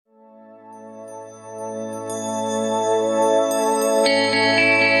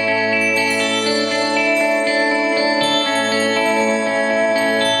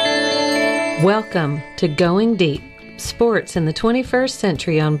Welcome to Going Deep, Sports in the 21st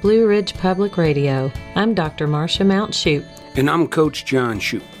Century on Blue Ridge Public Radio. I'm Dr. Marcia Mount Shoup. And I'm Coach John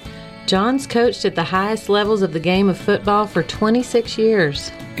Shoup. John's coached at the highest levels of the game of football for 26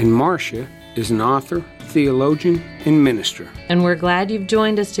 years. And Marcia is an author, theologian, and minister. And we're glad you've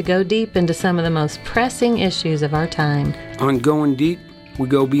joined us to go deep into some of the most pressing issues of our time. On Going Deep, we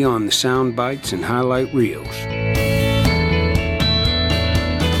go beyond the sound bites and highlight reels.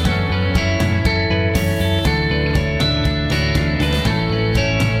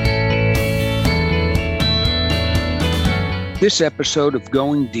 This episode of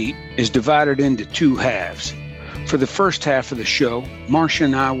Going Deep is divided into two halves. For the first half of the show, Marcia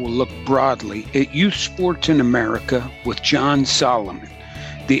and I will look broadly at youth sports in America with John Solomon,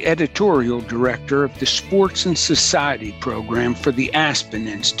 the editorial director of the Sports and Society program for the Aspen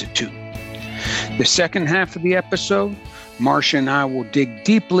Institute. The second half of the episode, Marcia and I will dig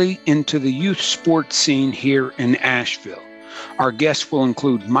deeply into the youth sports scene here in Asheville. Our guests will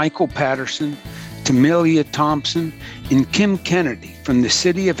include Michael Patterson, Tamelia Thompson, and Kim Kennedy from the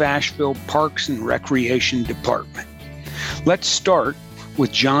City of Asheville Parks and Recreation Department. Let's start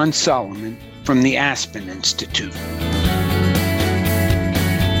with John Solomon from the Aspen Institute.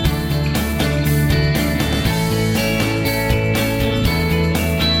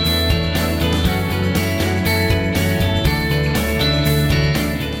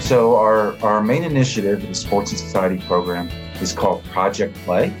 So our main initiative in the Sports and Society program is called Project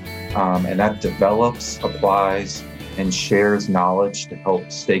Play. And that develops, applies, and shares knowledge to help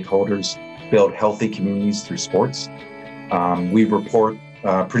stakeholders build healthy communities through sports. We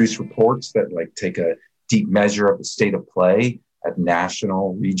produce reports that take a deep measure of the state of play at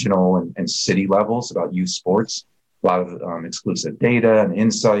national, regional, and city levels about youth sports. A lot of exclusive data and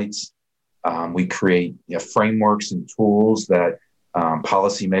insights. We create frameworks and tools that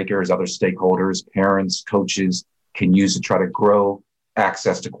policymakers, other stakeholders, parents, coaches can use to try to grow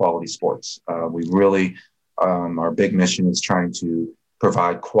access to quality sports. We really, our big mission is trying to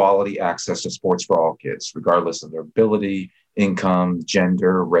provide quality access to sports for all kids, regardless of their ability, income,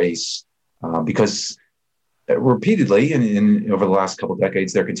 gender, race, because repeatedly, and over the last couple of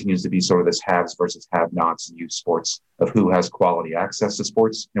decades, there continues to be sort of this haves versus have-nots in youth sports of who has quality access to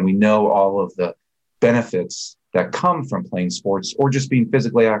sports. And we know all of the benefits that come from playing sports or just being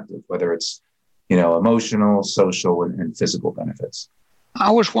physically active, whether it's emotional, social, and physical benefits. I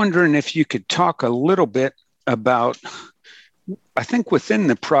was wondering if you could talk a little bit about, I think within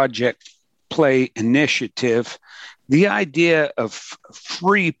the Project Play initiative, the idea of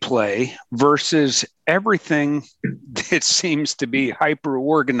free play versus everything that seems to be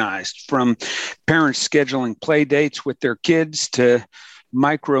hyper-organized, from parents scheduling play dates with their kids to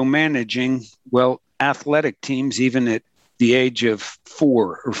micromanaging, athletic teams even at the age of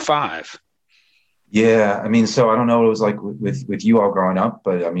 4 or 5. Yeah, so I don't know what it was like with you all growing up,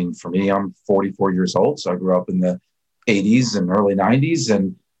 but for me, I'm 44 years old, so I grew up in the 80s and early 90s,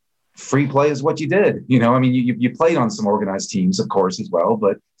 and free play is what you did. You played on some organized teams, of course, as well,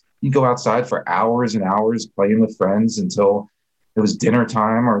 but you go outside for hours and hours playing with friends until it was dinner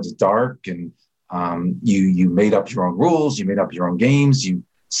time or it's dark, and you made up your own rules, you made up your own games, you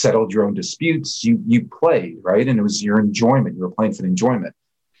settled your own disputes, you played, right? And it was your enjoyment. You were playing for the enjoyment.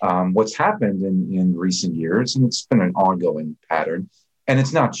 What's happened in recent years, and it's been an ongoing pattern, and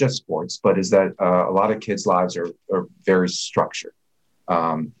it's not just sports, but is that a lot of kids' lives are very structured.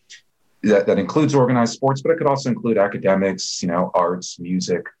 That includes organized sports, but it could also include academics, arts,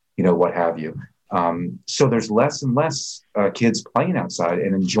 music, what have you. So there's less and less kids playing outside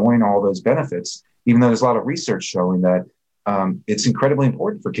and enjoying all those benefits, even though there's a lot of research showing that it's incredibly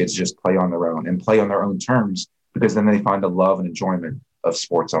important for kids to just play on their own and play on their own terms, because then they find a love and enjoyment of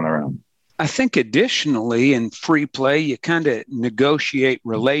sports on their own. I think additionally in free play, you kind of negotiate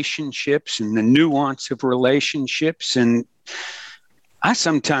relationships and the nuance of relationships. And I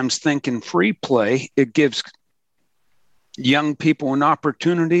sometimes think in free play, it gives young people an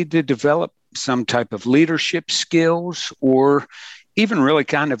opportunity to develop some type of leadership skills, or even really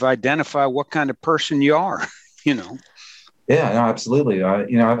kind of identify what kind of person you are, Yeah, no, absolutely.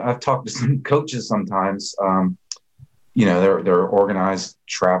 I've talked to some coaches sometimes, they're organized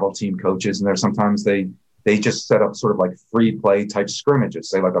travel team coaches, and there's sometimes they just set up sort of like free play type scrimmages,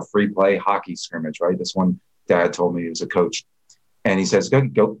 say like a free play hockey scrimmage, right? This one dad told me he was a coach, and he says,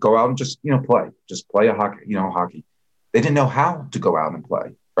 go out and just play a hockey. They didn't know how to go out and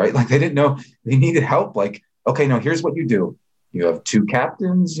play, right? They didn't know, they needed help. Okay, no, here's what you do. You have 2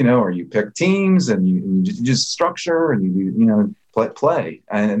 captains, or you pick teams, and you just structure, and you play.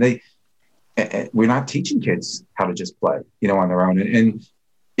 And we're not teaching kids how to just play, on their own. And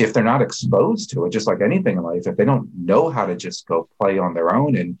if they're not exposed to it, just like anything in life, if they don't know how to just go play on their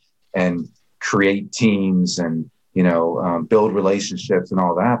own and create teams and, build relationships and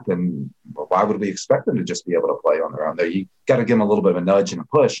all that, then why would we expect them to just be able to play on their own? You got to give them a little bit of a nudge and a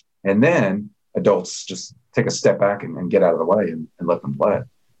push, and then adults just take a step back and get out of the way and let them play.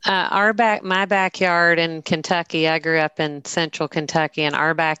 My backyard in Kentucky, I grew up in central Kentucky, and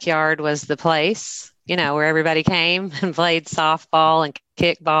our backyard was the place, where everybody came and played softball and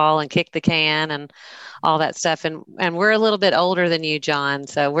kickball and kicked the can and all that stuff. And we're a little bit older than you, John.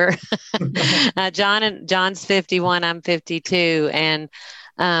 So we're John's 51, I'm 52. And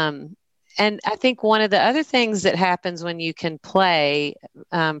I think one of the other things that happens when you can play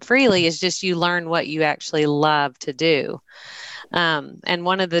freely is just you learn what you actually love to do. And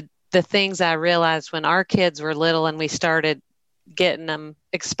one of the things I realized when our kids were little and we started getting them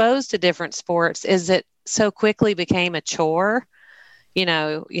exposed to different sports is it so quickly became a chore. You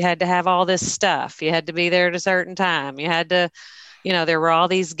had to have all this stuff. You had to be there at a certain time. You had to, there were all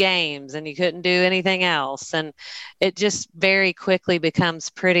these games and you couldn't do anything else. And it just very quickly becomes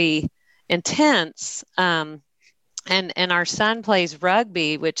pretty intense. And our son plays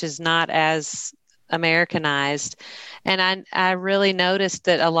rugby, which is not as Americanized. And I really noticed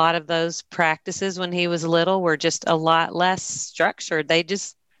that a lot of those practices when he was little were just a lot less structured.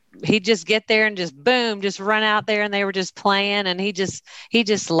 He'd just get there and just boom, just run out there and they were just playing and he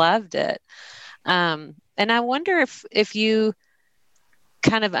just loved it. And I wonder if you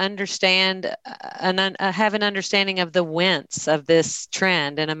kind of understand and have an understanding of the whence of this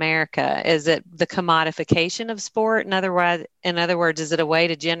trend in America. Is it the commodification of sport? In other words, is it a way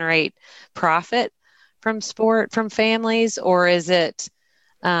to generate profit from sport, from families, or is it,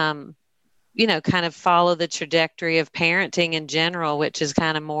 kind of follow the trajectory of parenting in general, which is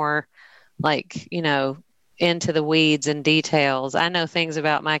kind of more like, into the weeds and details. I know things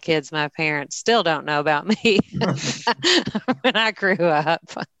about my kids my parents still don't know about me when I grew up.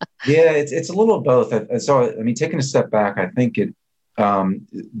 Yeah, it's a little of both. So, taking a step back, I think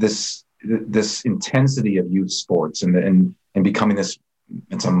this intensity of youth sports and becoming this,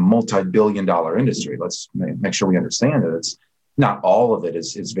 it's a multi-billion-dollar industry. Let's make sure we understand that it's not all of it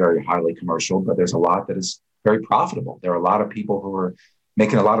is very highly commercial, but there's a lot that is very profitable. There are a lot of people who are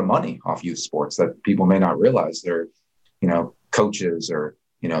making a lot of money off youth sports that people may not realize. They're, coaches or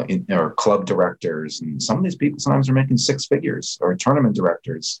club directors, and some of these people sometimes are making six figures, or tournament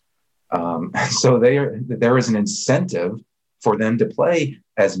directors. So there is an incentive for them to play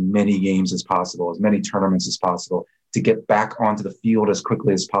as many games as possible, as many tournaments as possible, to get back onto the field as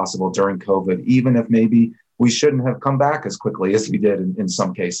quickly as possible during COVID, even if maybe we shouldn't have come back as quickly as we did in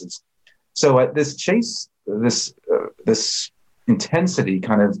some cases. So this chase, this intensity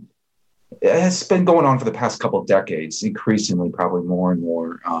kind of has been going on for the past couple of decades, increasingly, probably more and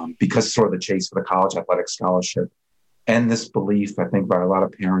more, because sort of the chase for the college athletic scholarship and this belief, I think, by a lot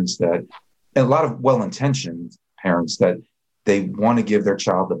of parents and a lot of well-intentioned parents that they want to give their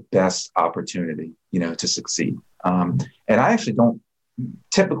child the best opportunity, to succeed. And I actually don't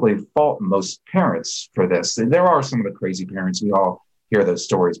typically fault most parents for this. There are some of the crazy parents. We all hear those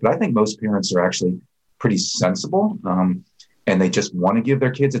stories, but I think most parents are actually pretty sensible. And they just want to give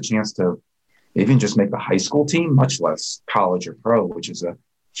their kids a chance to even just make the high school team, much less college or pro, which is a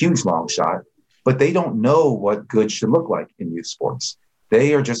huge long shot. But they don't know what good should look like in youth sports.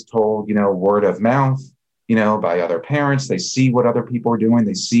 They are just told, word of mouth, by other parents. They see what other people are doing.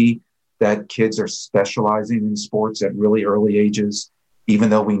 They see that kids are specializing in sports at really early ages, even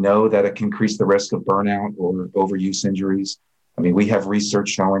though we know that it can increase the risk of burnout or overuse injuries. We have research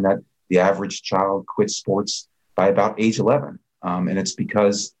showing that the average child quits sports by about age 11. And it's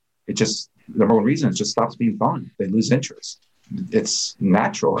because number one reason, it just stops being fun. They lose interest. It's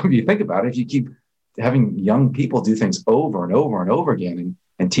natural. If you think about it, if you keep having young people do things over and over and over again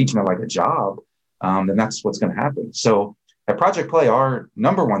and teaching it like a job, then that's what's going to happen. So at Project Play, our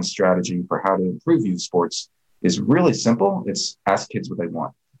number one strategy for how to improve youth sports is really simple. It's ask kids what they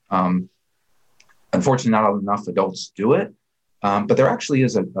want. Unfortunately, not enough adults do it. But there actually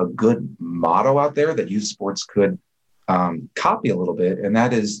is a good motto out there that youth sports could copy a little bit, and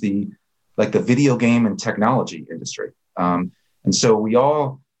that is the video game and technology industry. And so we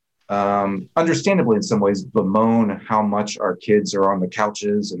all, understandably in some ways, bemoan how much our kids are on the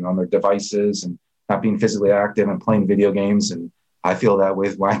couches and on their devices and not being physically active and playing video games. And I feel that way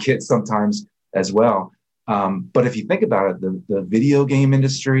with my kids sometimes as well. But if you think about it, the video game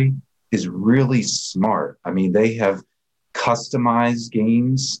industry is really smart. They have customized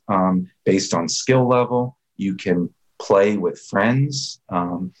games based on skill level. You can play with friends.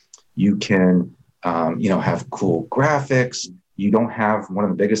 You can, have cool graphics. you don't have one of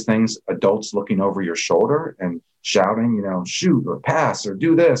the biggest things, adults looking over your shoulder and shouting, shoot or pass or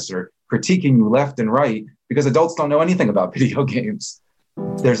do this or critiquing you left and right, because adults don't know anything about video games.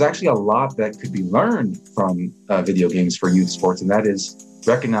 There's actually a lot that could be learned from video games for youth sports, and that is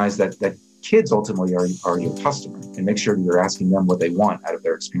recognize that kids ultimately are your customer, and make sure that you're asking them what they want out of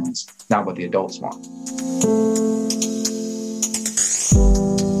their experience, not what the adults want.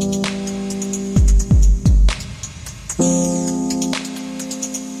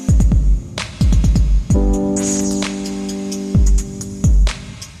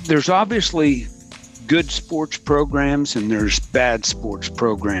 There's obviously good sports programs and there's bad sports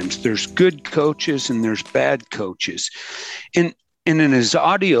programs. There's good coaches and there's bad coaches. And in his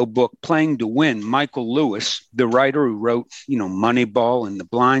audiobook, Playing to Win, Michael Lewis, the writer who wrote, Moneyball and The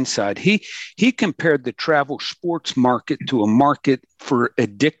Blind Side, he compared the travel sports market to a market for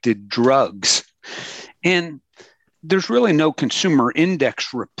addicted drugs. And there's really no consumer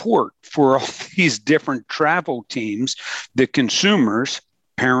index report for all these different travel teams. The consumers,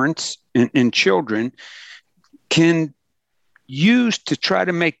 parents and children, can use to try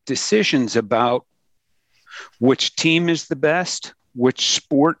to make decisions about which team is the best, which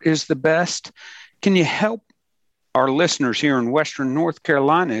sport is the best. Can you help our listeners here in Western North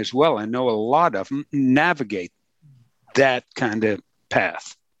Carolina as well? I know a lot of them navigate that kind of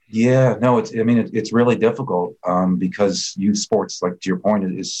path. Yeah, no, it's really difficult because youth sports, like to your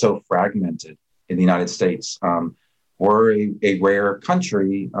point, is so fragmented in the United States. We're a rare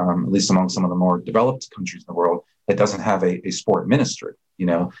country, at least among some of the more developed countries in the world, that doesn't have a sport ministry,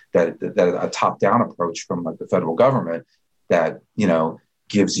 that a top-down approach from like the federal government that,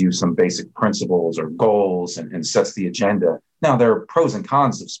 gives you some basic principles or goals and sets the agenda. Now, there are pros and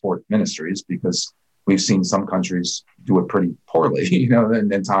cons of sport ministries because we've seen some countries do it pretty poorly,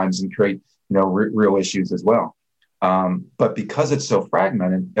 in times and create, real issues as well. But because it's so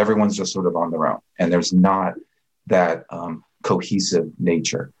fragmented, everyone's just sort of on their own, and there's not that cohesive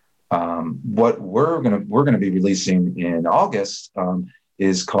nature. What we're gonna be releasing in August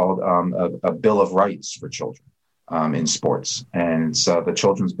is called a Bill of Rights for children in sports, and so the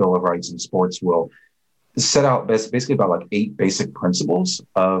Children's Bill of Rights in sports will set out basically about like 8 basic principles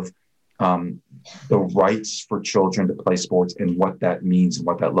of the rights for children to play sports and what that means and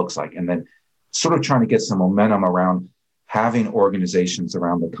what that looks like, and then sort of trying to get some momentum around having organizations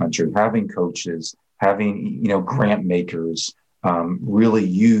around the country, having coaches, having, grant makers really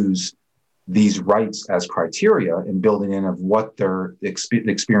use these rights as criteria and building in of what their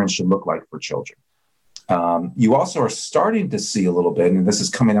experience should look like for children. You also are starting to see a little bit, and this is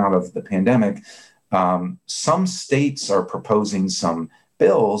coming out of the pandemic, some states are proposing some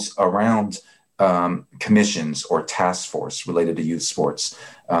bills around commissions or task force related to youth sports.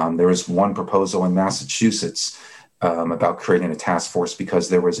 There was one proposal in Massachusetts about creating a task force because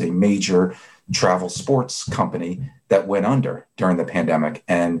there was a major travel sports company that went under during the pandemic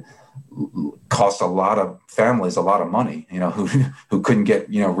and cost a lot of families a lot of money, who couldn't get,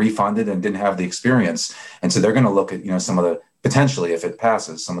 refunded and didn't have the experience. And so they're going to look at, some of the, potentially, if it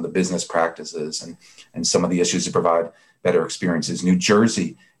passes, some of the business practices and some of the issues to provide better experiences. New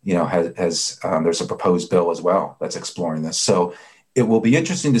Jersey, has there's a proposed bill as well that's exploring this. So it will be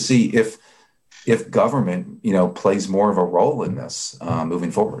interesting to see if government, plays more of a role in this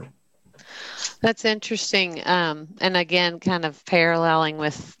moving forward. That's interesting. And again, kind of paralleling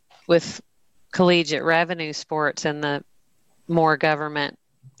with collegiate revenue sports and the more government,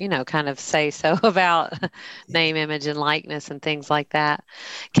 kind of say so about name, image, and likeness and things like that.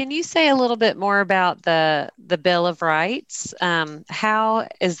 Can you say a little bit more about the Bill of Rights? How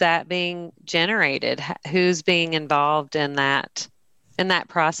is that being generated? Who's being involved in that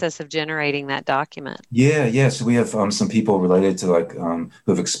process of generating that document? Yeah. So we have some people related to who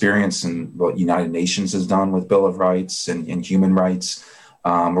have experience in what United Nations has done with Bill of Rights and human rights.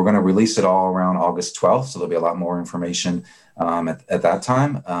 We're going to release it all around August 12th, so there'll be a lot more information at that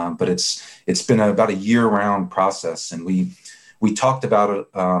time. But it's been about a year-round process, and we talked about it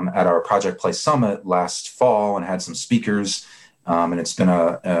at our Project Play Summit last fall and had some speakers. And it's been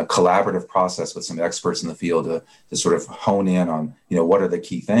a collaborative process with some experts in the field to sort of hone in on, what are the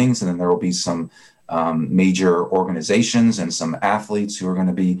key things. And then there will be some major organizations and some athletes who are going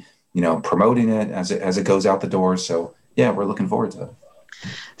to be, promoting it as it goes out the door. So, yeah, we're looking forward to it.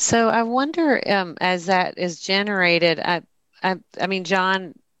 So I wonder, as that is generated, I mean,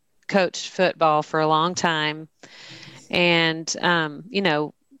 John coached football for a long time, and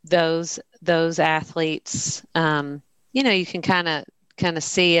those athletes, you can kind of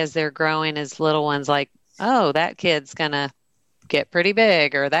see as they're growing as little ones, like, oh, that kid's gonna get pretty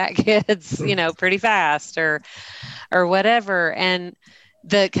big, or that kid's, pretty fast, or or whatever. And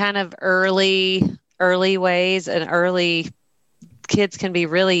the kind of early ways and early kids can be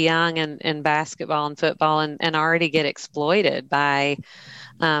really young in basketball and football and already get exploited by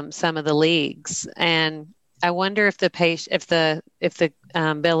some of the leagues. And I wonder if the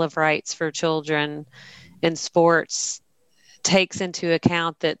Bill of Rights for Children in sports takes into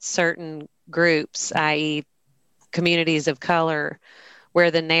account that certain groups, i.e. communities of color, where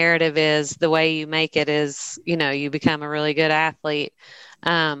the narrative is the way you make it is, you become a really good athlete.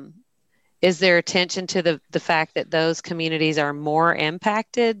 Is there attention to the fact that those communities are more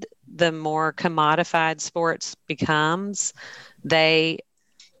impacted the more commodified sports becomes? They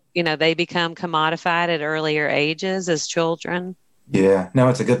become commodified at earlier ages as children. Yeah, no,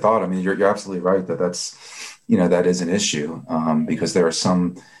 it's a good thought. I mean, you're absolutely right that's that is an issue because there are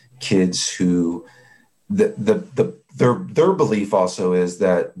some kids who their belief also is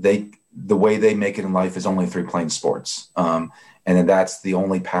that the way they make it in life is only through playing sports. And then that's the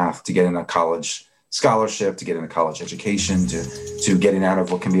only path to getting a college scholarship, to getting a college education, to getting out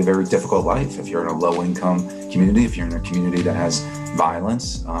of what can be a very difficult life if you're in a low income community, if you're in a community that has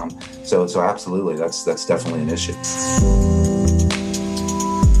violence. So absolutely, that's definitely an issue.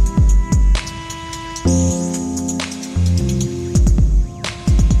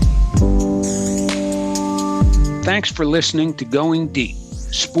 Thanks for listening to Going Deep,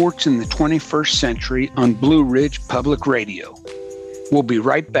 Sports in the 21st Century on Blue Ridge Public Radio. We'll be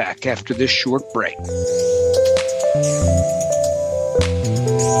right back after this short break.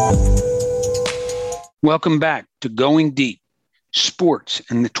 Welcome back to Going Deep, Sports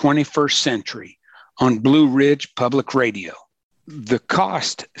in the 21st Century on Blue Ridge Public Radio. The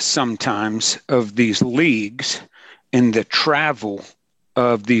cost sometimes of these leagues and the travel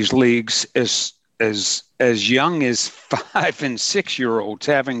of these leagues as young as 5 and 6 year olds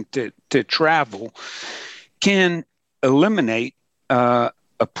having to travel can eliminate a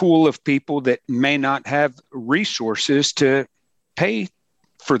pool of people that may not have resources to pay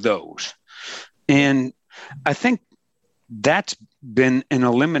for those. And I think that's been an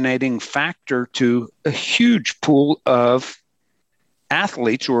eliminating factor to a huge pool of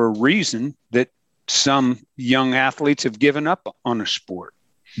athletes, or a reason that some young athletes have given up on a sport.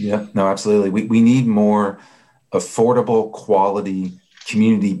 Yeah, no, absolutely. We need more affordable, quality,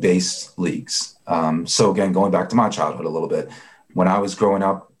 community-based leagues. So again, going back to my childhood a little bit, when I was growing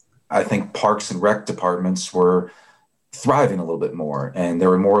up, I think parks and rec departments were thriving a little bit more, and there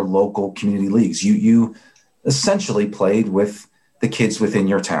were more local community leagues. You essentially played with the kids within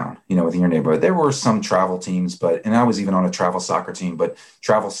your town, within your neighborhood. There were some travel teams, and I was even on a travel soccer team, but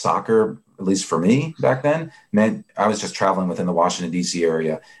travel soccer, at least for me back then, meant I was just traveling within the Washington, D.C.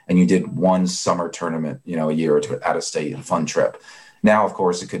 area, and you did one summer tournament, a year or two out of state, a fun trip. Now, of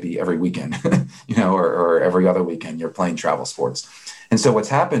course, it could be every weekend, or every other weekend you're playing travel sports. And so what's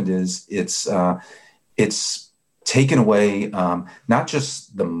happened is it's taken away not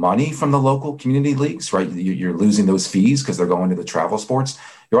just the money from the local community leagues, right? You're losing those fees because they're going to the travel sports.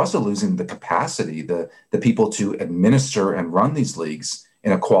 You're also losing the capacity, the people to administer and run these leagues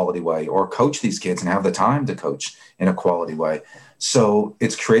in a quality way, or coach these kids and have the time to coach in a quality way. So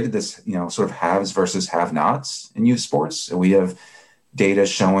it's created this, sort of haves versus have-nots in youth sports. And we have data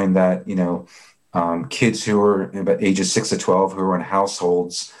showing that, kids who are about ages 6 to 12 who are in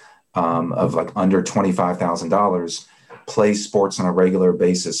households of like under $25,000 play sports on a regular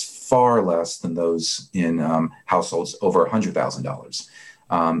basis, far less than those in households over $100,000.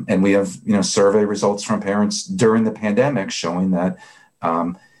 And we have, survey results from parents during the pandemic showing that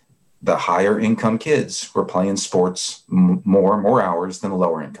the higher income kids were playing sports more hours than the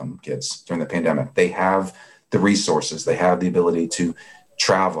lower income kids during the pandemic. They have the resources, they have the ability to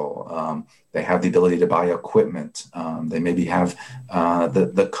travel, they have the ability to buy equipment, they maybe have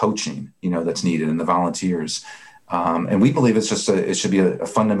the coaching, that's needed, and the volunteers. And we believe it should be a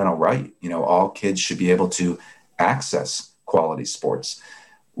fundamental right. All kids should be able to access quality sports.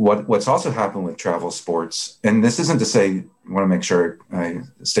 What's also happened with travel sports, and this isn't to say, I want to make sure I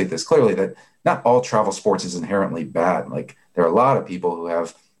state this clearly, that not all travel sports is inherently bad. Like, there are a lot of people who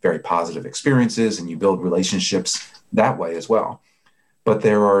have very positive experiences, and you build relationships that way as well. But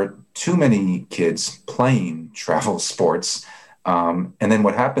there are too many kids playing travel sports. And then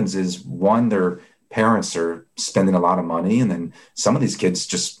what happens is, one, their parents are spending a lot of money, and then some of these kids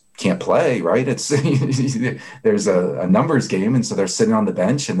just can't play, right? It's there's a numbers game, and so they're sitting on the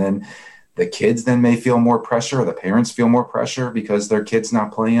bench, and then the kids then may feel more pressure, or the parents feel more pressure because their kid's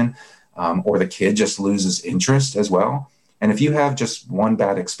not playing, or the kid just loses interest as well. And if you have just one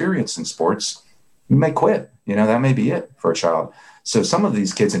bad experience in sports, you may quit. That may be it for a child. So some of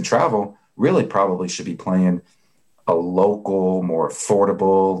these kids in travel really probably should be playing a local, more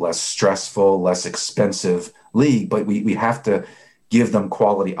affordable, less stressful, less expensive league, but we have to give them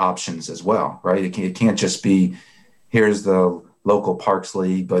quality options as well, right? It can't just be, here's the local parks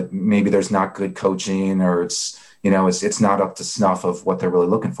league, but maybe there's not good coaching, or it's not up to snuff of what they're really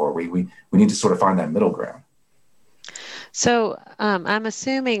looking for. We need to sort of find that middle ground. So I'm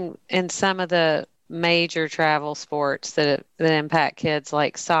assuming in some of the major travel sports that impact kids,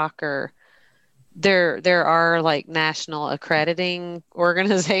 like soccer, there are like national accrediting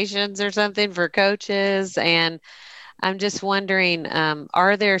organizations or something for coaches. And I'm just wondering,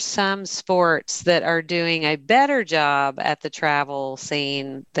 are there some sports that are doing a better job at the travel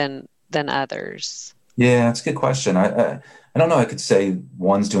scene than others? Yeah, that's a good question. I don't know. I could say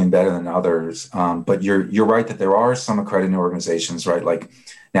one's doing better than others, but you're right that there are some accrediting organizations, right? Like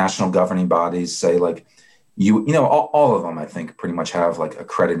national governing bodies say, like all of them, I think, pretty much have like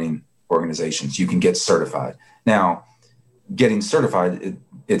accrediting organizations. You can get certified. Now, getting certified,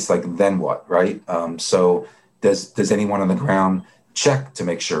 it's like, then what, right? So does anyone on the ground check to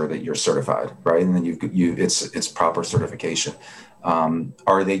make sure that you're certified, right? And then it's proper certification.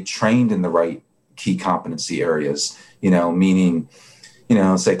 Are they trained in the right key competency areas? Meaning,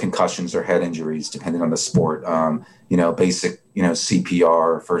 say concussions or head injuries, depending on the sport. Basic,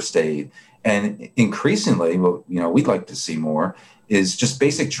 CPR, first aid, and increasingly, what we'd like to see more is just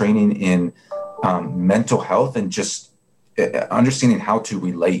basic training in mental health and just understanding how to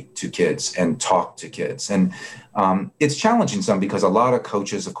relate to kids and talk to kids. And it's challenging some because a lot of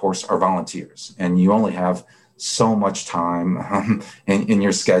coaches, of course, are volunteers, and you only have so much time in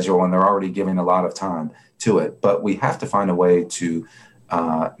your schedule, and they're already giving a lot of time to it. But we have to find a way to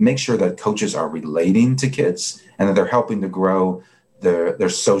make sure that coaches are relating to kids and that they're helping to grow their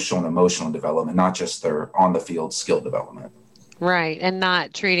social and emotional development, not just their on-the-field skill development. Right, and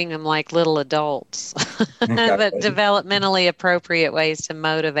not treating them like little adults, Exactly. but developmentally appropriate ways to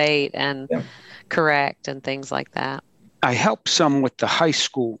motivate and correct and things like that. I help some with the high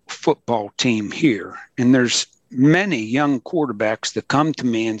school football team here, and there's many young quarterbacks that come to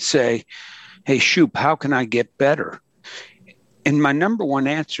me and say, "Hey, Shoop, how can I get better?" And my number one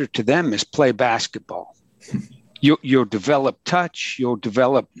answer to them is play basketball. You'll develop touch, you'll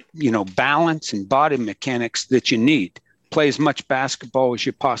develop, balance and body mechanics that you need. Play as much basketball as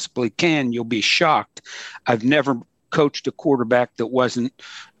you possibly can. You'll be shocked. I've never coached a quarterback that wasn't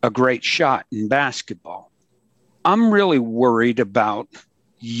a great shot in basketball. I'm really worried about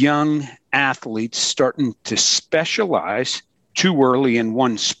young athletes starting to specialize too early in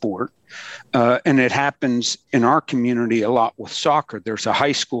one sport. And it happens in our community a lot with soccer. There's a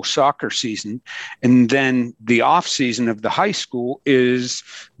high school soccer season, and then the off season of the high school is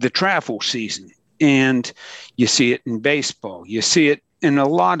the travel season. And you see it in baseball. You see it in a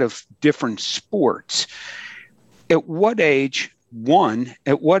lot of different sports. At what age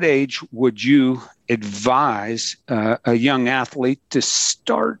would you advise a young athlete to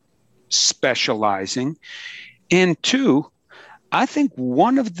start specializing? And two, I think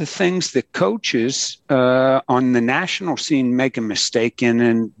one of the things that coaches on the national scene make a mistake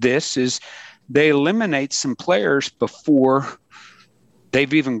in this is they eliminate some players before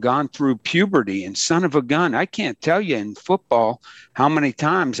they've even gone through puberty. And son of a gun, I can't tell you in football how many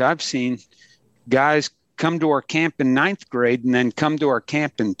times I've seen guys come to our camp in 9th grade and then come to our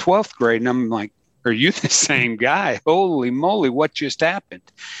camp in 12th grade. And I'm like, are you the same guy? Holy moly, what just happened?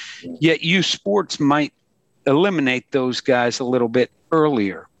 Yet youth sports might eliminate those guys a little bit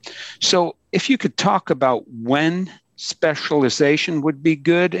earlier. So if you could talk about when specialization would be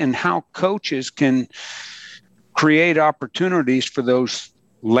good and how coaches can create opportunities for those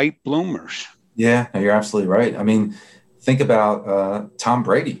late bloomers. Yeah, you're absolutely right. I mean, think about Tom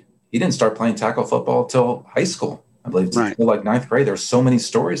Brady. He didn't start playing tackle football till high school. I believe it's right. Like 9th grade. There's so many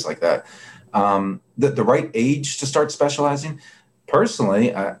stories like that. The right age to start specializing.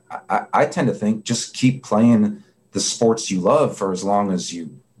 Personally, I tend to think just keep playing the sports you love for as long as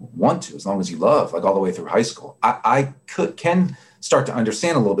you want to, as long as you love, like all the way through high school. I can start to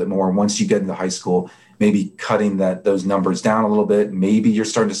understand a little bit more once you get into high school, maybe cutting those numbers down a little bit. Maybe you're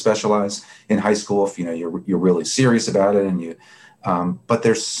starting to specialize in high school if you're really serious about it, and but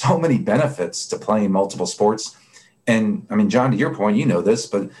there's so many benefits to playing multiple sports. And I mean, John, to your point, you know this,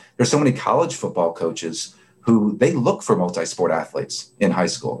 but there's so many college football coaches who they look for multi-sport athletes in high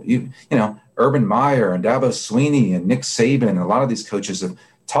school. Urban Meyer and Dabo Swinney and Nick Saban, and a lot of these coaches have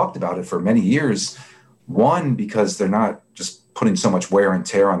talked about it for many years. One, because they're not just putting so much wear and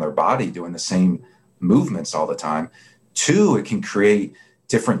tear on their body doing the same movements all the time. Two, it can create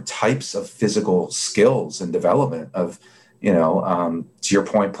different types of physical skills and development of To your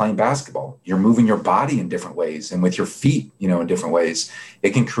point, playing basketball, you're moving your body in different ways and with your feet, in different ways.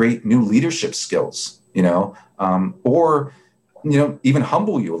 It can create new leadership skills, or even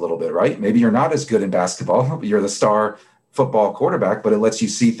humble you a little bit, right? Maybe you're not as good in basketball, but you're the star football quarterback, but it lets you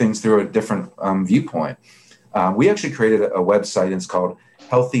see things through a different viewpoint. We actually created a website, and it's called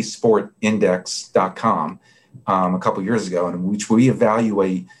healthysportindex.com a couple years ago, in which we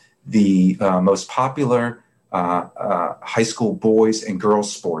evaluate the most popular high school boys and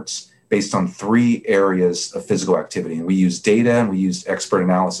girls sports based on 3 areas of physical activity. And we use data and we used expert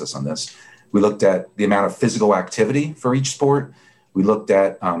analysis on this. We looked at the amount of physical activity for each sport. We looked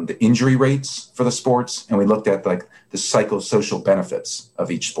at the injury rates for the sports, and we looked at the psychosocial benefits of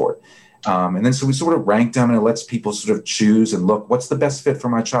each sport. And then so we sort of ranked them, and it lets people sort of choose and look, what's the best fit for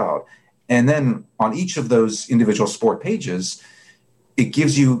my child? And then on each of those individual sport pages, it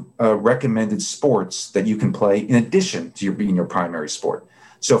gives you recommended sports that you can play in addition to being your primary sport.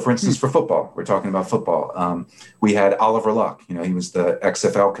 So, for instance, for football, we're talking about football. We had Oliver Luck. He was the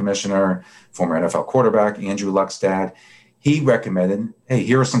XFL commissioner, former NFL quarterback, Andrew Luck's dad. He recommended, hey,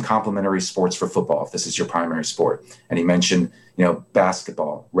 here are some complementary sports for football if this is your primary sport. And he mentioned,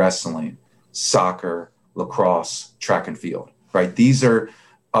 basketball, wrestling, soccer, lacrosse, track and field, right? These are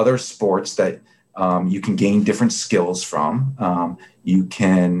other sports that you can gain different skills from. You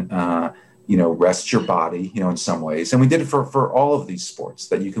can, rest your body, in some ways. And we did it for all of these sports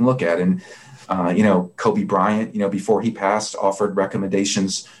that you can look at. And, Kobe Bryant, before he passed, offered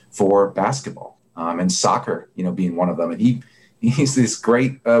recommendations for basketball and soccer, being one of them. And he's this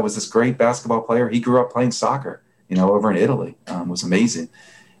great basketball player. He grew up playing soccer, over in Italy. Was amazing.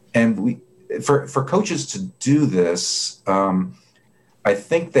 And for coaches to do this, I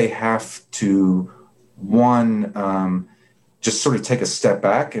think they have to, just sort of take a step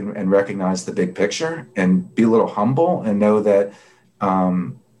back and recognize the big picture and be a little humble and know that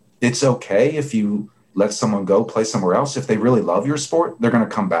it's okay if you let someone go play somewhere else. If they really love your sport, they're going to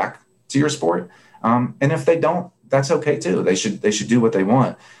come back to your sport. And if they don't, that's okay too. They should do what they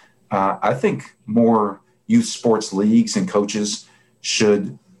want. I think more youth sports leagues and coaches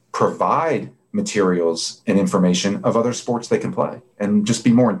should provide materials and information of other sports they can play and just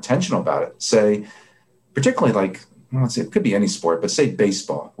be more intentional about it. Say, particularly it could be any sport, but say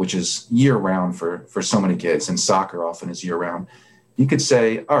baseball, which is year round for so many kids, and soccer often is year round. You could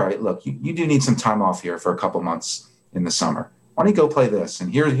say, all right, look, you do need some time off here for a couple months in the summer. Why don't you go play this?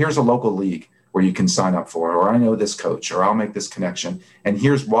 And here's a local league where you can sign up for, or I know this coach, or I'll make this connection. And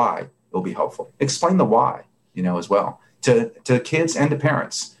here's why it'll be helpful. Explain the why, as well to kids and to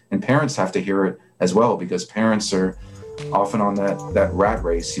parents. And parents have to hear it as well, because parents are often on that rat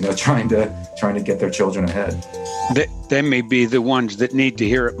race, trying to get their children ahead. They may be the ones that need to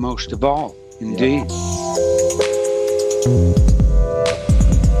hear it most of all. Indeed.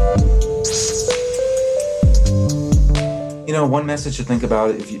 One message to think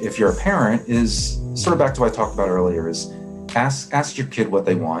about if you're a parent is sort of back to what I talked about earlier, is ask your kid what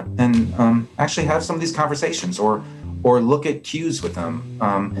they want, and actually have some of these conversations, or look at cues with them.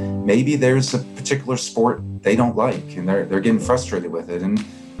 Maybe there's a particular sport they don't like and they're getting frustrated with it. And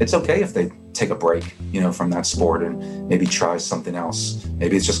it's okay if they take a break, from that sport and maybe try something else.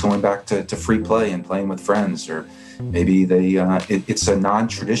 Maybe it's just going back to free play and playing with friends, or maybe it's a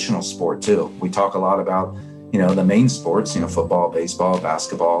non-traditional sport too. We talk a lot about, the main sports, football, baseball,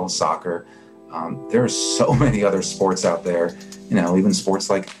 basketball, soccer. There are so many other sports out there, even sports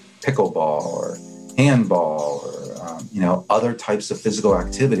like pickleball or handball, or other types of physical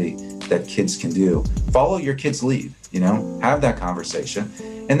activity that kids can do. Follow your kid's lead, have that conversation.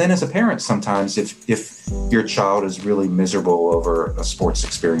 And then as a parent, sometimes if your child is really miserable over a sports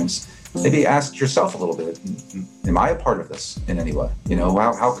experience, maybe ask yourself a little bit, am I a part of this in any way?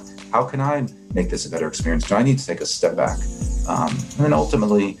 How can I make this a better experience? Do I need to take a step back? And then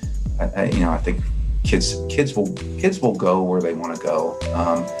ultimately, I think kids will go where they want to go.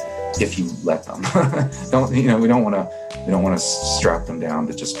 If you let them. We don't want to strap them down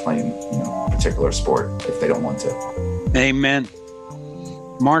to just playing, a particular sport if they don't want to. Amen.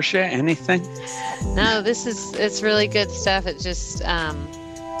 Marcia, anything? No, it's really good stuff. It just,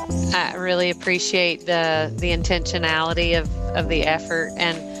 I really appreciate the intentionality of the effort,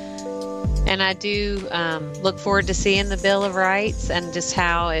 and I do look forward to seeing the Bill of Rights and just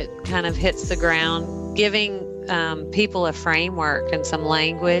how it kind of hits the ground, giving people a framework and some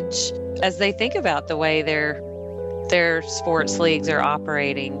language as they think about the way their sports leagues are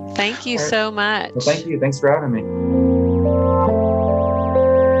operating. Thank you so much. Well, thank you. Thanks for having me.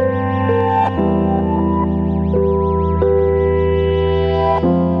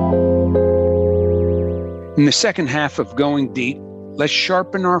 In the second half of Going Deep, let's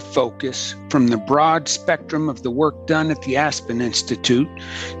sharpen our focus from the broad spectrum of the work done at the Aspen Institute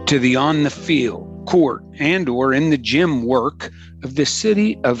to the on the field, court, and or in the gym work of the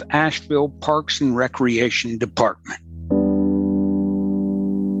City of Asheville Parks and Recreation Department.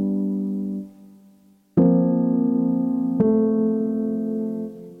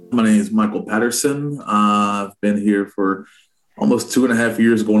 My name is Michael Patterson. I've been here for almost 2.5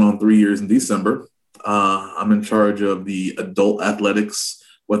 years, going on 3 years in December. I'm in charge of the adult athletics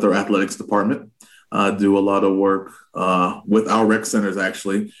with our athletics department. I do a lot of work with our rec centers,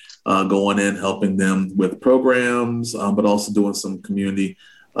 actually, going in, helping them with programs, but also doing some community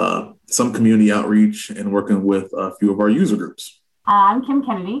outreach and working with a few of our user groups. I'm Kim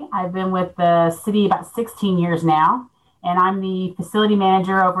Kennedy. I've been with the city about 16 years now, and I'm the facility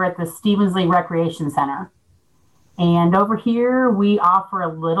manager over at the Stevens Lee Recreation Center. And over here, we offer a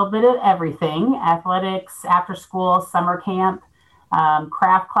little bit of everything: athletics, after school, summer camp,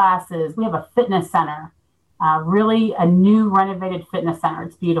 craft classes. We have a fitness center, really a new renovated fitness center.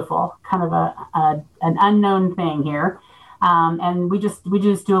 It's beautiful, kind of an unknown thing here. And we just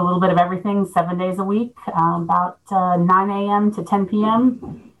do a little bit of everything 7 days a week, about 9 a.m. to 10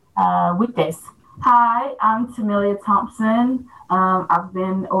 p.m. Weekdays. Hi, I'm Tamelia Thompson. I've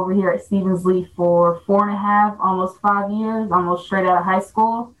been over here at Stevens Lee for 4.5, almost 5 years, almost straight out of high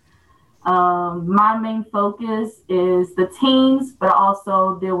school. My main focus is the teens, but I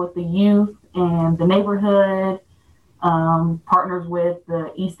also deal with the youth and the neighborhood, partners with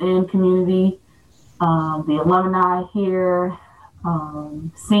the East End community, the alumni here,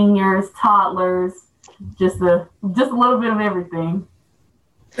 seniors, toddlers, just a little bit of everything.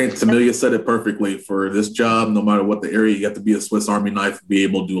 And Tamelia said it perfectly. For this job, no matter what the area, you have to be a Swiss Army knife to be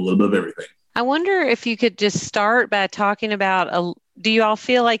able to do a little bit of everything. I wonder if you could just start by talking about, do you all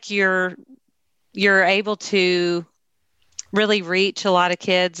feel like you're able to really reach a lot of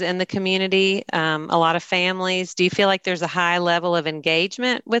kids in the community, a lot of families? Do you feel like there's a high level of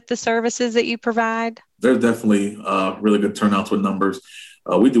engagement with the services that you provide? There's definitely really good turnouts with numbers.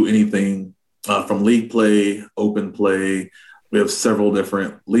 We do anything from league play, open play. We have several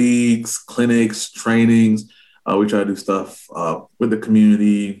different leagues, clinics, trainings. We try to do stuff with the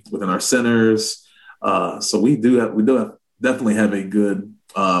community, within our centers. So we definitely have a good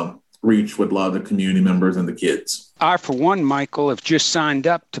reach with a lot of the community members and the kids. I, for one, Michael, have just signed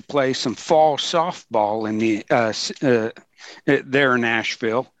up to play some fall softball in the there in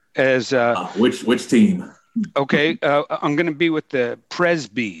Asheville. As which team? Okay, I'm going to be with the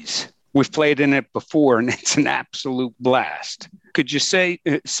Presbys. We've played in it before, and it's an absolute blast. Could you say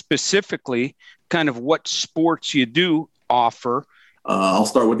specifically kind of what sports you do offer? I'll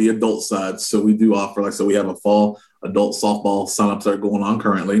start with the adult side. So we do offer, like I said, we have a fall adult softball signups that are going on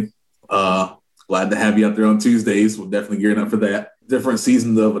currently. Glad to have you out there on Tuesdays. We're definitely gearing up for that. Different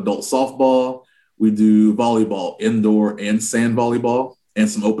seasons of adult softball. We do volleyball, indoor and sand volleyball, and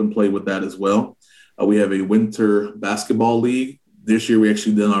some open play with that as well. We have a winter basketball league. This year, we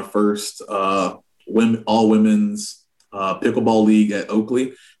actually did our first all-women's pickleball league at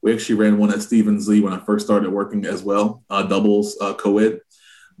Oakley. We actually ran one at Stevens Lee when I first started working as well, doubles co-ed.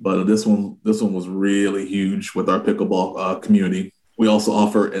 But this one was really huge with our pickleball community. We also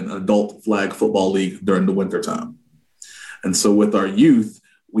offer an adult flag football league during the wintertime. And so with our youth,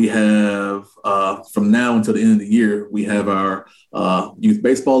 we have, from now until the end of the year, we have our youth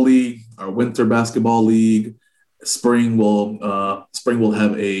baseball league, our winter basketball league. Spring will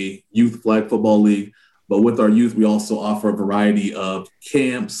have a youth flag football league, but with our youth, we also offer a variety of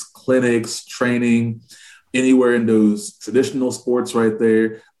camps, clinics, training, anywhere in those traditional sports right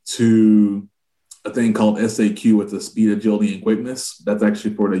there to a thing called SAQ with the speed, agility, and quickness. That's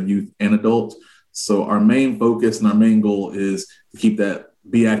actually for the youth and adult. So our main focus and our main goal is to keep that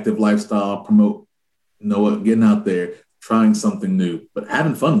be active lifestyle, promote, getting out there, trying something new, but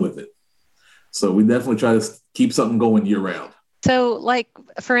having fun with it. So we definitely try to keep something going year round. So, like,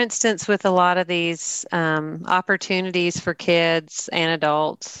 for instance, with a lot of these opportunities for kids and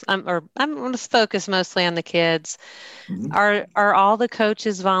adults, I'm going to focus mostly on the kids. Mm-hmm. Are all the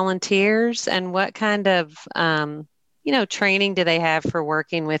coaches volunteers, and what kind of training do they have for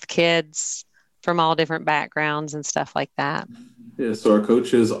working with kids from all different backgrounds and stuff like that? Yeah, so our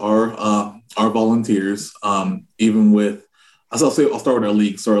coaches are volunteers. Even with, I'll start with our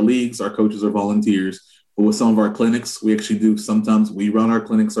leagues. So our leagues, our coaches are volunteers. But with some of our clinics, we actually do. Sometimes we run our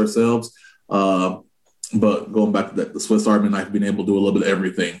clinics ourselves. But going back to the Swiss Army knife, being able to do a little bit of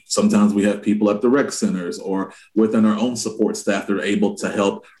everything. Sometimes we have people at the rec centers or within our own support staff that are able to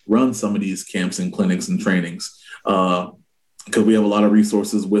help run some of these camps and clinics and trainings. Because we have a lot of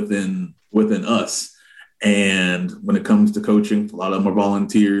resources within us. And when it comes to coaching, a lot of them are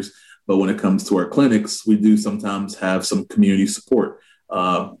volunteers. But when it comes to our clinics, we do sometimes have some community support.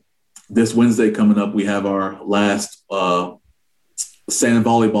 This Wednesday coming up, we have our last sand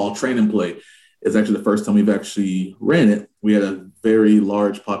volleyball train and play. It's actually the first time we've actually ran it. We had a very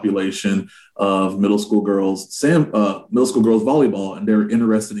large population of middle school girls volleyball, and they're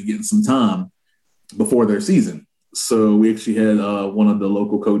interested in getting some time before their season. So we actually had one of the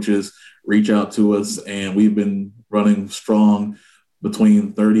local coaches reach out to us, and we've been running strong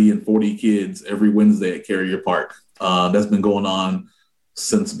between 30 and 40 kids every Wednesday at Carrier Park. That's been going on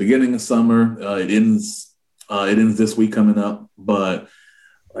since the beginning of summer. It ends this week coming up, but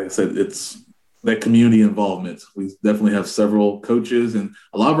like I said, it's that community involvement. We definitely have several coaches, and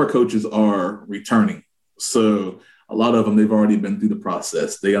a lot of our coaches are returning. So a lot of them, they've already been through the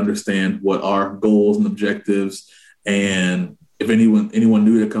process. They understand what our goals and objectives, and if anyone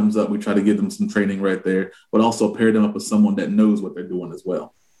new that comes up, we try to give them some training right there, but also pair them up with someone that knows what they're doing as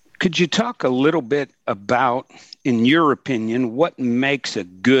well. Could you talk a little bit about, in your opinion, what makes a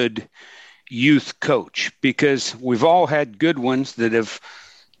good youth coach? Because we've all had good ones that have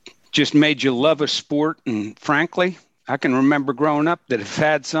just made you love a sport. And frankly, I can remember growing up that have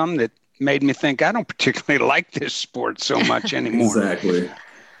had some that made me think, I don't particularly like this sport so much anymore. Exactly.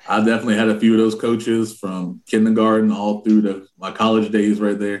 I definitely had a few of those coaches from kindergarten all through my college days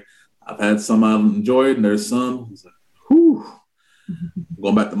right there. I've had some I've enjoyed, and there's some, it's like, whew,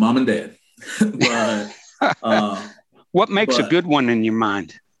 going back to mom and dad. But, what makes a good one in your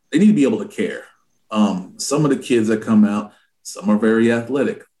mind? They need to be able to care. Some of the kids that come out, some are very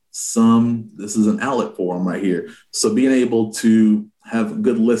athletic. This is an outlet for them right here. So being able to have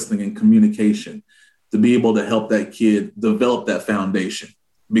good listening and communication, to be able to help that kid develop that foundation,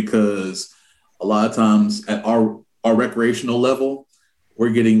 because a lot of times at our recreational level, we're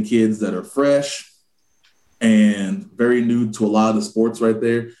getting kids that are fresh and very new to a lot of the sports right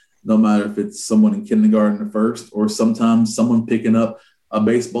there, no matter if it's someone in kindergarten or first, or sometimes someone picking up a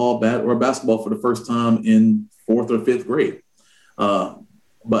baseball bat or a basketball for the first time in 4th or 5th grade.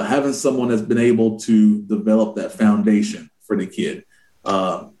 But having someone that's been able to develop that foundation for the kid,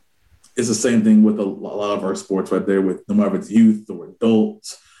 it's the same thing with a lot of our sports right there, with no matter if it's youth or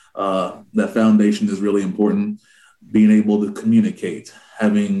adults, that foundation is really important. Being able to communicate,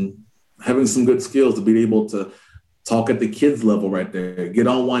 having some good skills to be able to talk at the kids level right there, get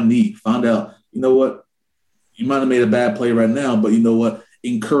on one knee, find out, you know what, you might have made a bad play right now, but you know what,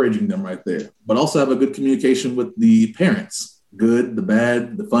 encouraging them right there, but also have a good communication with the parents. Good, the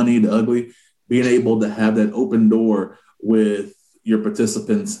bad, the funny, the ugly, being able to have that open door with your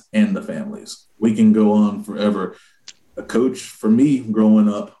participants and the families. We can go on forever. A coach, for me growing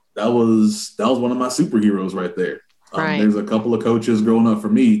up, that was one of my superheroes right there. Right. There's a couple of coaches growing up for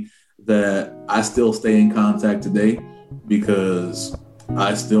me that I still stay in contact today, because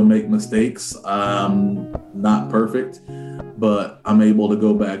I still make mistakes. I'm not perfect, but I'm able to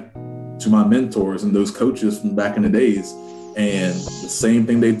go back to my mentors and those coaches from back in the days. And the same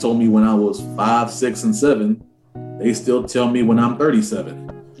thing they told me when I was 5, 6, and 7, they still tell me when I'm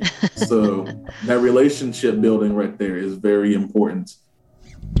 37. So that relationship building right there is very important.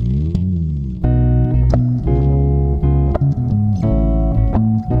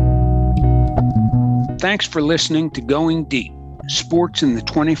 Thanks for listening to Going Deep, Sports in the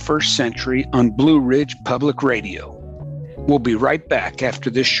 21st Century on Blue Ridge Public Radio. We'll be right back after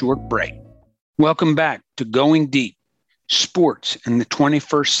this short break. Welcome back to Going Deep, Sports in the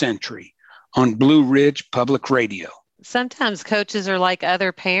 21st Century on Blue Ridge Public Radio. Sometimes coaches are like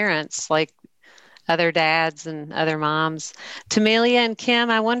other parents, like other dads and other moms. Tamelia and Kim,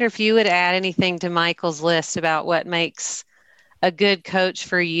 I wonder if you would add anything to Michael's list about what makes a good coach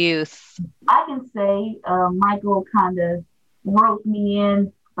for youth. I can say Michael kind of roped me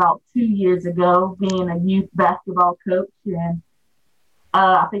in about 2 years ago being a youth basketball coach. And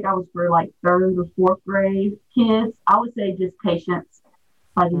I think I was for like 3rd or 4th grade kids. I would say just patience.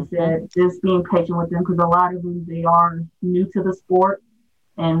 Like you said, just being patient with them, because a lot of them, they are new to the sport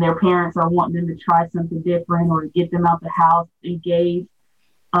and their parents are wanting them to try something different or get them out the house, engaged.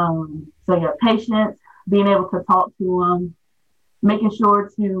 So yeah, patience, being able to talk to them, making sure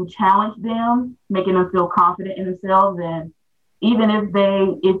to challenge them, making them feel confident in themselves. And even if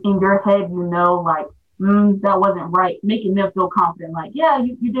in your head, you know, like, that wasn't right, making them feel confident, like, yeah,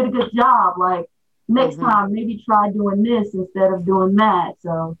 you did a good job. Like, next time, maybe try doing this instead of doing that.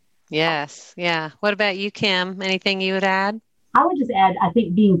 So, yes. Yeah. What about you, Kim? Anything you would add? I would just add, I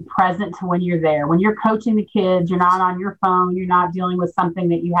think being present to when you're there. When you're coaching the kids, you're not on your phone. You're not dealing with something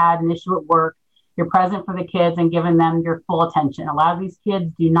that you had an issue at work. You're present for the kids and giving them your full attention. A lot of these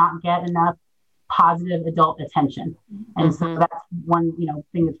kids do not get enough positive adult attention. And so that's one,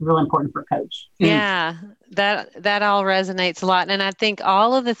 thing that's really important for a coach. Yeah, that all resonates a lot. And I think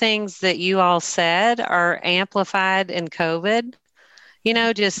all of the things that you all said are amplified in COVID.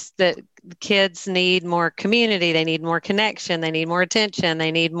 Just that kids need more community, they need more connection, they need more attention,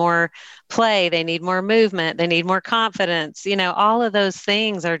 they need more play, they need more movement, they need more confidence. All of those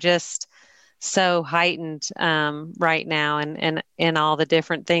things are just so heightened right now, and in all the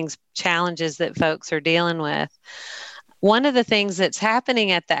different challenges that folks are dealing with. One of the things that's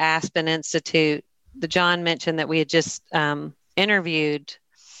happening at the Aspen Institute, John mentioned that we had just interviewed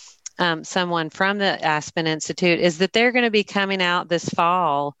someone from the Aspen Institute, is that they're going to be coming out this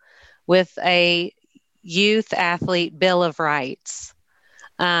fall with a youth athlete bill of rights.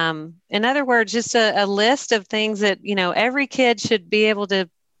 In other words, just a list of things that, every kid should be able to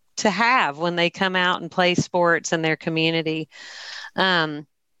have when they come out and play sports in their community. And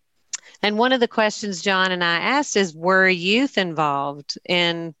one of the questions John and I asked is, were youth involved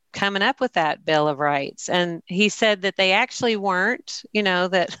in coming up with that Bill of Rights? And he said that they actually weren't,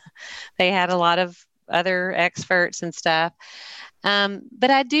 that they had a lot of other experts and stuff. But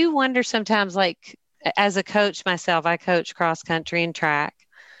I do wonder sometimes, like as a coach myself, I coach cross country and track,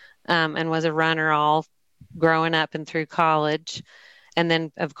 and was a runner all growing up and through college. And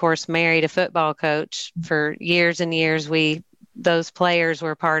then, of course, married a football coach for years and years. Those players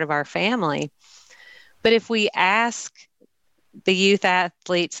were part of our family. But if we ask the youth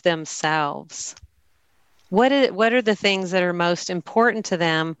athletes themselves, what are the things that are most important to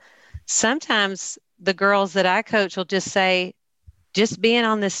them? Sometimes the girls that I coach will just say, just being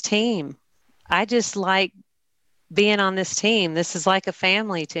on this team. I just like being on this team. This is like a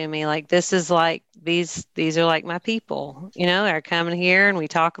family to me. Like, this is like, these are like my people, they're coming here and we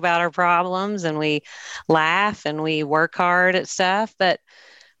talk about our problems and we laugh and we work hard at stuff, but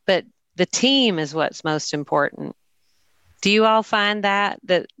the team is what's most important. Do you all find that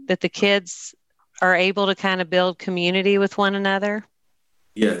the kids are able to kind of build community with one another?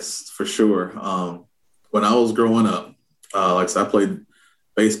 Yes, for sure. When I was growing up, like I said, I played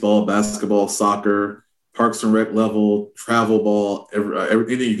baseball, basketball, soccer, Parks and Rec level, travel ball,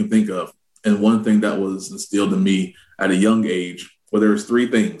 everything you can think of. And one thing that was instilled in me at a young age, well, there was three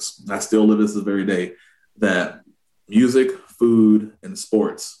things, and I still live this very day, that music, food, and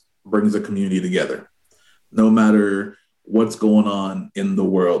sports brings a community together. No matter what's going on in the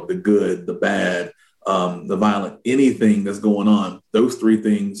world, the good, the bad, the violent, anything that's going on, those three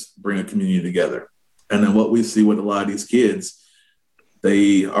things bring a community together. And then what we see with a lot of these kids,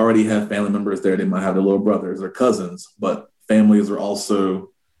 they already have family members there. They might have their little brothers or cousins, but families are also,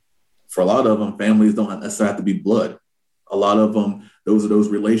 for a lot of them, families don't necessarily have to be blood. A lot of them, those are those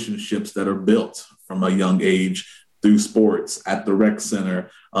relationships that are built from a young age through sports, at the rec center,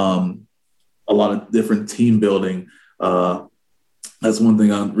 a lot of different team building. That's one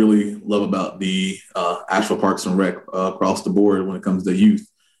thing I really love about the Asheville Parks and Rec across the board when it comes to youth.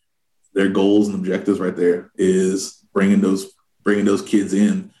 Their goals and objectives right there is bringing those kids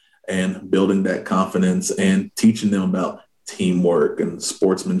in and building that confidence and teaching them about teamwork and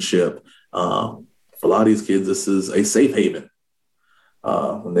sportsmanship. For a lot of these kids, this is a safe haven.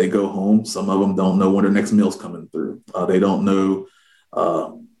 When they go home, some of them don't know when their next meal's coming through. They don't know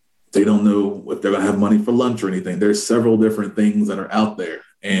if they're going to have money for lunch or anything. There's several different things that are out there,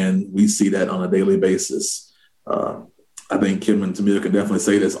 and we see that on a daily basis. I think Kim and Tamika can definitely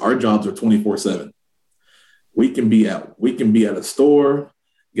say this. Our jobs are 24/7. We can be at a store,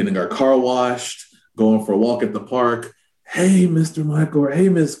 getting our car washed, going for a walk at the park. Hey, Mr. Michael, or hey,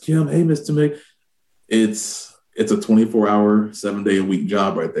 Miss Kim, hey, Miss Tamika. It's a 24-hour, 7-day-a-week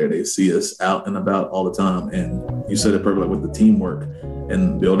job right there. They see us out and about all the time. And you said it perfectly with the teamwork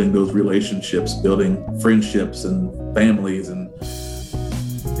and building those relationships, building friendships and families. And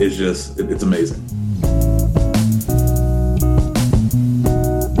it's amazing.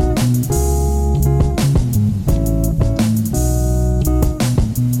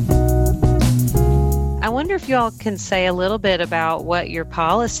 I wonder if you all can say a little bit about what your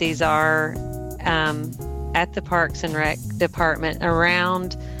policies are at the Parks and Rec department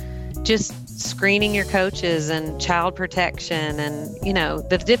around just screening your coaches and child protection. And,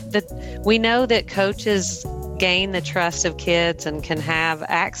 we know that coaches gain the trust of kids and can have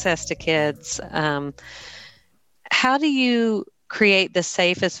access to kids. How do you create the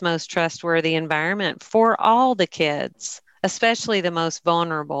safest, most trustworthy environment for all the kids, especially the most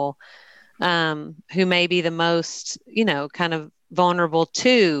vulnerable, who may be the most, kind of vulnerable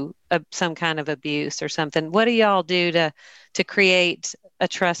to some kind of abuse or something? What do y'all do to create a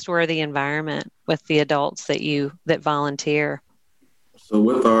trustworthy environment with the adults that volunteer? So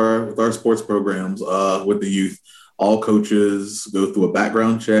with our sports programs, with the youth, all coaches go through a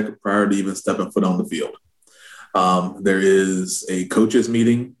background check prior to even stepping foot on the field. There is a coaches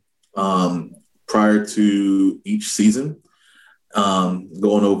meeting prior to each season, going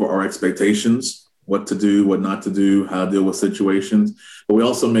over our expectations, what to do, what not to do, how to deal with situations. But we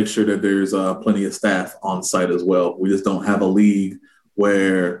also make sure that there's plenty of staff on site as well. We just don't have a league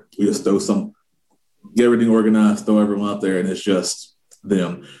where we just get everything organized, throw everyone out there, and it's just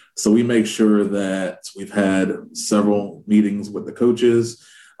them. So we make sure that we've had several meetings with the coaches,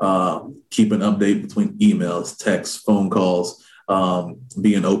 keep an update between emails, texts, phone calls,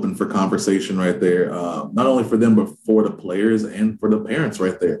 being open for conversation right there, not only for them, but for the players and for the parents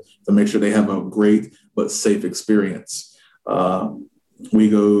right there to make sure they have a great but safe experience. We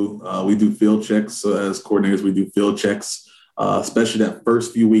do field checks. So as coordinators, we do field checks, especially that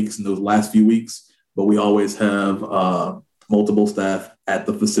first few weeks and those last few weeks, but we always have multiple staff at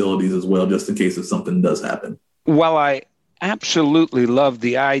the facilities as well, just in case if something does happen. Well, I absolutely love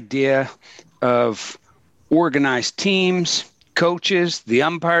the idea of organized teams, coaches, the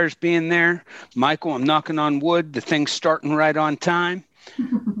umpires being there. Michael, I'm knocking on wood, the thing's starting right on time.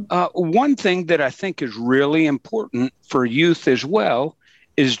 One thing that I think is really important for youth as well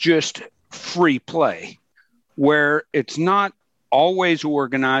is just free play, where it's not always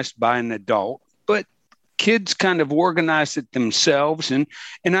organized by an adult, but kids kind of organize it themselves. And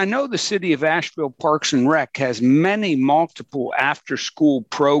I know the city of Asheville Parks and Rec has many multiple after-school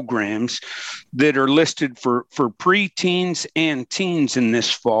programs that are listed for preteens and teens in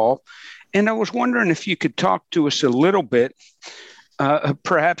this fall. And I was wondering if you could talk to us a little bit,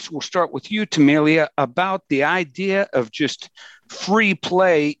 perhaps we'll start with you, Tamelia, about the idea of just free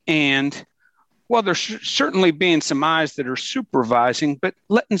play and, well, there's certainly being some eyes that are supervising, but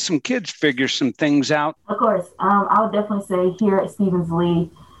letting some kids figure some things out. Of course. I would definitely say here at Stevens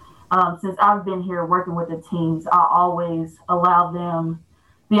Lee, since I've been here working with the teams, I always allow them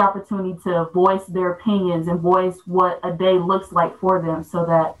the opportunity to voice their opinions and voice what a day looks like for them, so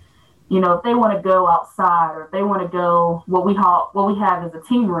that, you know, if they want to go outside or if they want to go what we have as a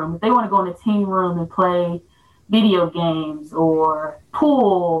team room, if they want to go in a team room and play video games or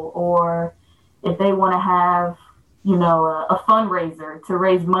pool, or if they want to have, you know, a fundraiser to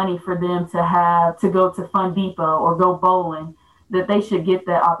raise money for them to go to Fun Depot or go bowling, that they should get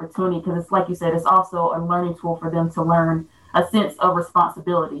that opportunity, because it's like you said, it's also a learning tool for them to learn a sense of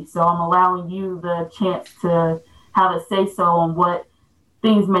responsibility. So I'm allowing you the chance to have a say-so on what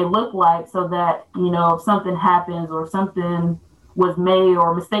things may look like, so that, you know, if something happens or something was made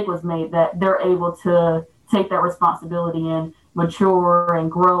or a mistake was made, that they're able to take that responsibility and mature and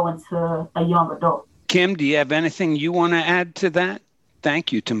grow into a young adult. Kim, do you have anything you want to add to that?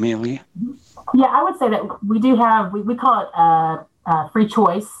 Thank you, Tamelia. Yeah, I would say that we do have, we call it free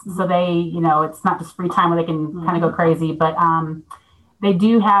choice. So they, you know, it's not just free time where they can kind of go crazy, but they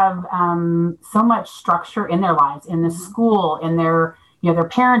do have so much structure in their lives, in the school, in their, you know, their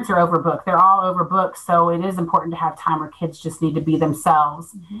parents are overbooked. They're all overbooked. So it is important to have time where kids just need to be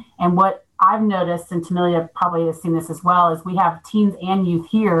themselves. And what I've noticed, and Tamelia probably has seen this as well, is we have teens and youth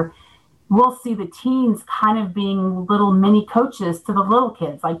here. We'll see the teens kind of being little mini coaches to the little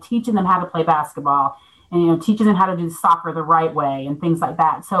kids, like teaching them how to play basketball and, you know, teaching them how to do soccer the right way and things like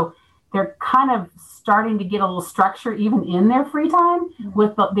that. So they're kind of starting to get a little structure even in their free time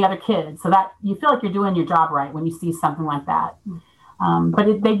with the other kids, so that you feel like you're doing your job right when you see something like that.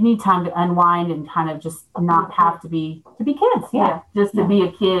 But they need time to unwind and kind of just not have to be kids. Yeah, just to be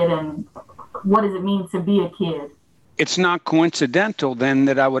a kid. And what does it mean to be a kid? It's not coincidental then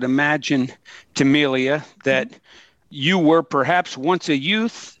that I would imagine, Tamelia, that you were perhaps once a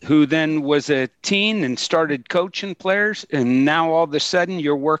youth who then was a teen and started coaching players, and now all of a sudden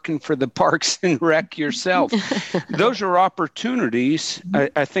you're working for the Parks and Rec yourself. Those are opportunities,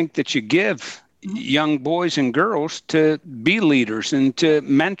 I think, that you give young boys and girls to be leaders and to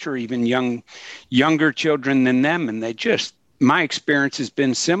mentor even younger children than them. And my experience has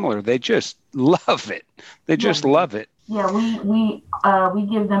been similar. They just love it. They just love it. Yeah, we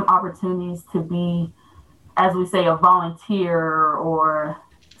give them opportunities to be, as we say, a volunteer or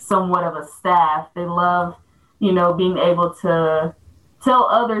somewhat of a staff. They love, you know, being able to tell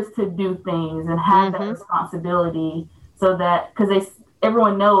others to do things and have that responsibility, so that, because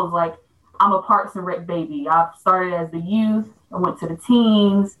everyone knows, like, I'm a Parks and Rec baby. I started as the youth. I went to the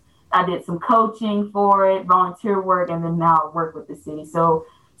teens. I did some coaching for it, volunteer work, and then now I work with the city. So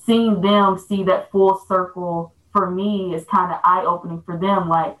seeing them see that full circle for me is kind of eye-opening for them.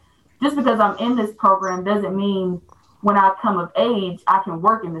 Like, just because I'm in this program doesn't mean when I come of age, I can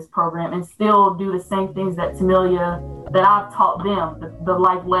work in this program and still do the same things that Tamelia, that I've taught them, the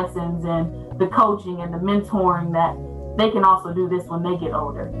life lessons and the coaching and the mentoring, that they can also do this when they get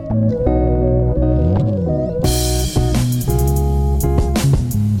older.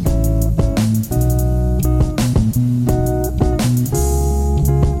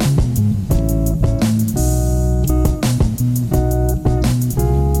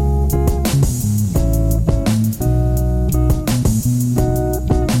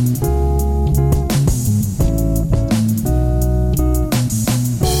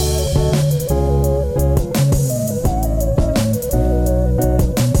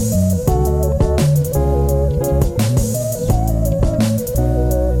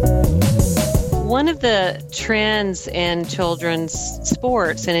 One of the trends in children's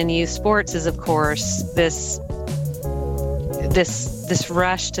sports and in youth sports is, of course, this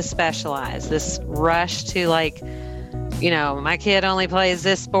rush to specialize, this rush to, like, my kid only plays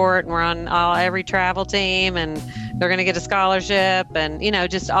this sport and we're on every travel team and they're going to get a scholarship, and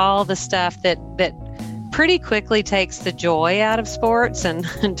just all the stuff that pretty quickly takes the joy out of sports and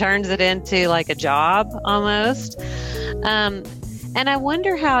turns it into like a job almost. And I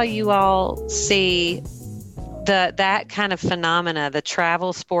wonder how you all see that kind of phenomena, the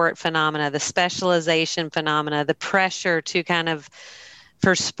travel sport phenomena, the specialization phenomena, the pressure to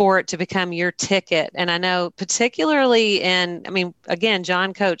for sport to become your ticket. And I know particularly again,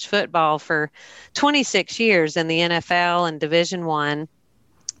 John coached football for 26 years in the NFL and Division I,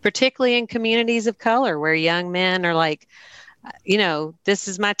 particularly in communities of color where young men are like, this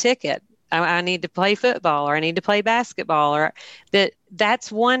is my ticket. I need to play football, or I need to play basketball, or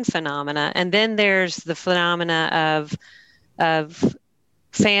that's one phenomena. And then there's the phenomena of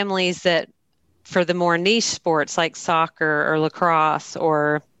families that, for the more niche sports like soccer or lacrosse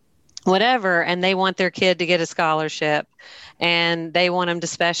or whatever, and they want their kid to get a scholarship and they want them to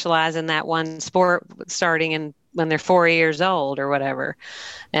specialize in that one sport starting when they're 4 years old or whatever,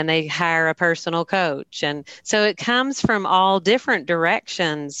 and they hire a personal coach. And so it comes from all different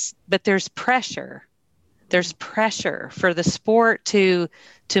directions, but there's pressure. There's pressure for the sport to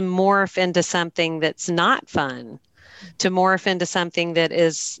morph into something that's not fun, to morph into something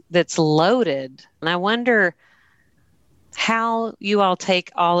that's loaded. And I wonder how you all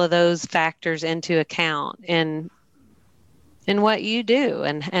take all of those factors into account in what you do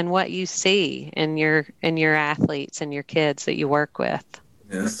and what you see in your athletes and your kids that you work with.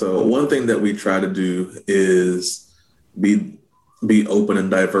 Yeah. So one thing that we try to do is be open and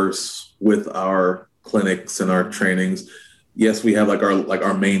diverse with our clinics and our trainings. Yes, we have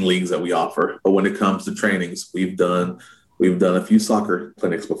our main leagues that we offer, but when it comes to trainings, we've done a few soccer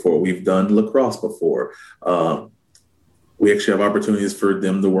clinics before. We've done lacrosse before. We actually have opportunities for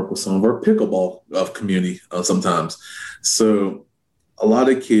them to work with some of our pickleball community sometimes. So a lot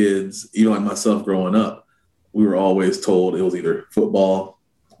of kids, like myself growing up, we were always told it was either football,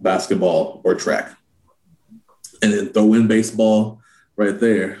 basketball, or track. And then throw in baseball right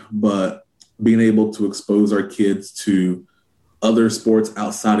there. But being able to expose our kids to other sports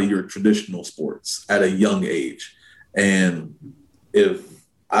outside of your traditional sports at a young age. And if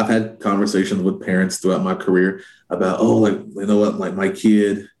I've had conversations with parents throughout my career about, my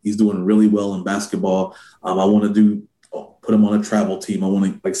kid, he's doing really well in basketball. I want to put him on a travel team. I want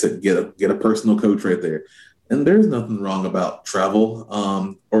to, like I said, get a personal coach right there. And there's nothing wrong about travel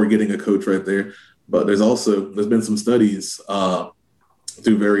or getting a coach right there. But there's been some studies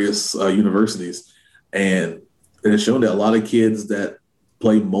through various universities, and it has shown that a lot of kids that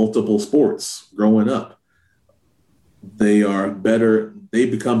play multiple sports growing up, they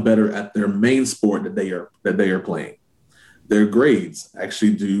become better at their main sport that they are playing. Their grades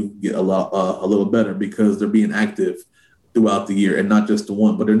actually do get a little better because they're being active throughout the year and not just the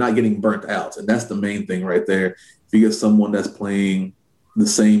one, but they're not getting burnt out. And that's the main thing right there. If you get someone that's playing the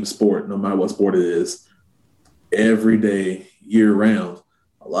same sport, no matter what sport it is, every day, year round,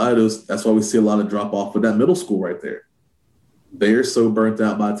 a lot of those, that's why we see a lot of drop off with that middle school right there. They're so burnt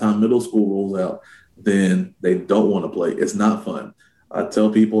out by the time middle school rolls out, then they don't want to play. It's not fun. I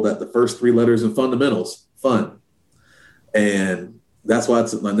tell people that the first three letters in fundamentals, fun. And that's why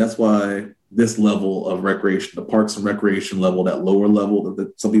this level of recreation, the parks and recreation level, that lower level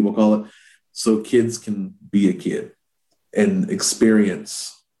that some people call it, so kids can be a kid and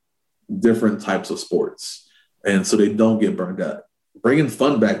experience different types of sports. And so they don't get burned out. Bringing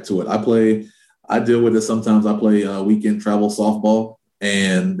fun back to it. I deal with it sometimes. I play weekend travel softball,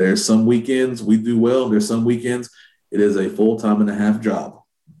 and there's some weekends we do well. There's some weekends it is a full-time and a half job.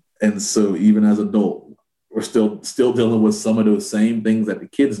 And so even as adult, we're still dealing with some of those same things that the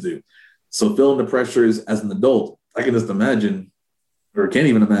kids do. So feeling the pressures as an adult, I can just imagine, or can't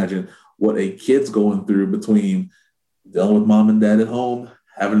even imagine, what a kid's going through between dealing with mom and dad at home,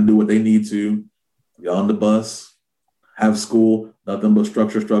 having to do what they need to, get on the bus, have school, nothing but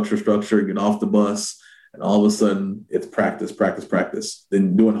structure, get off the bus, and all of a sudden it's practice,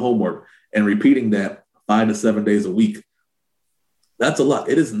 then doing homework and repeating that 5 to 7 days a week. That's a lot.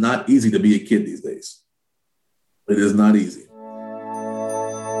 It is not easy to be a kid these days. It is not easy.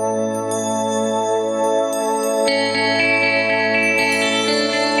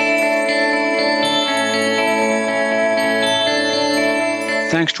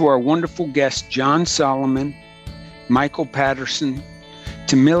 Thanks to our wonderful guests, John Solomon, Michael Patterson,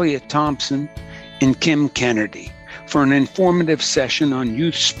 Tamilia Thompson, and Kim Kennedy, for an informative session on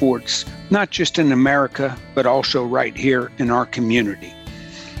youth sports, not just in America, but also right here in our community.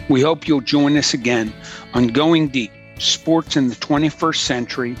 We hope you'll join us again on Going Deep, Sports in the 21st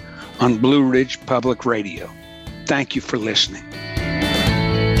Century on Blue Ridge Public Radio. Thank you for listening.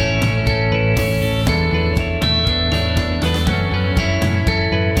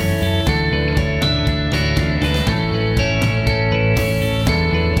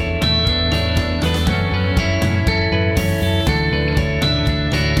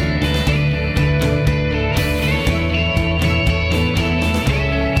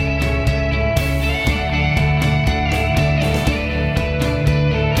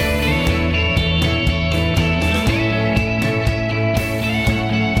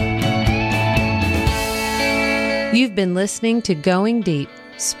 You've been listening to Going Deep,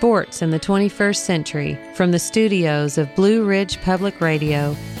 Sports in the 21st Century, from the studios of Blue Ridge Public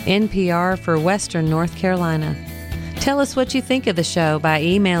Radio, NPR for Western North Carolina. Tell us what you think of the show by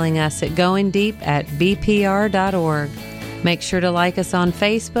emailing us at goingdeep@bpr.org. Make sure to like us on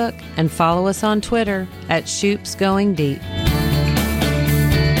Facebook and follow us on Twitter at Shoops Going Deep.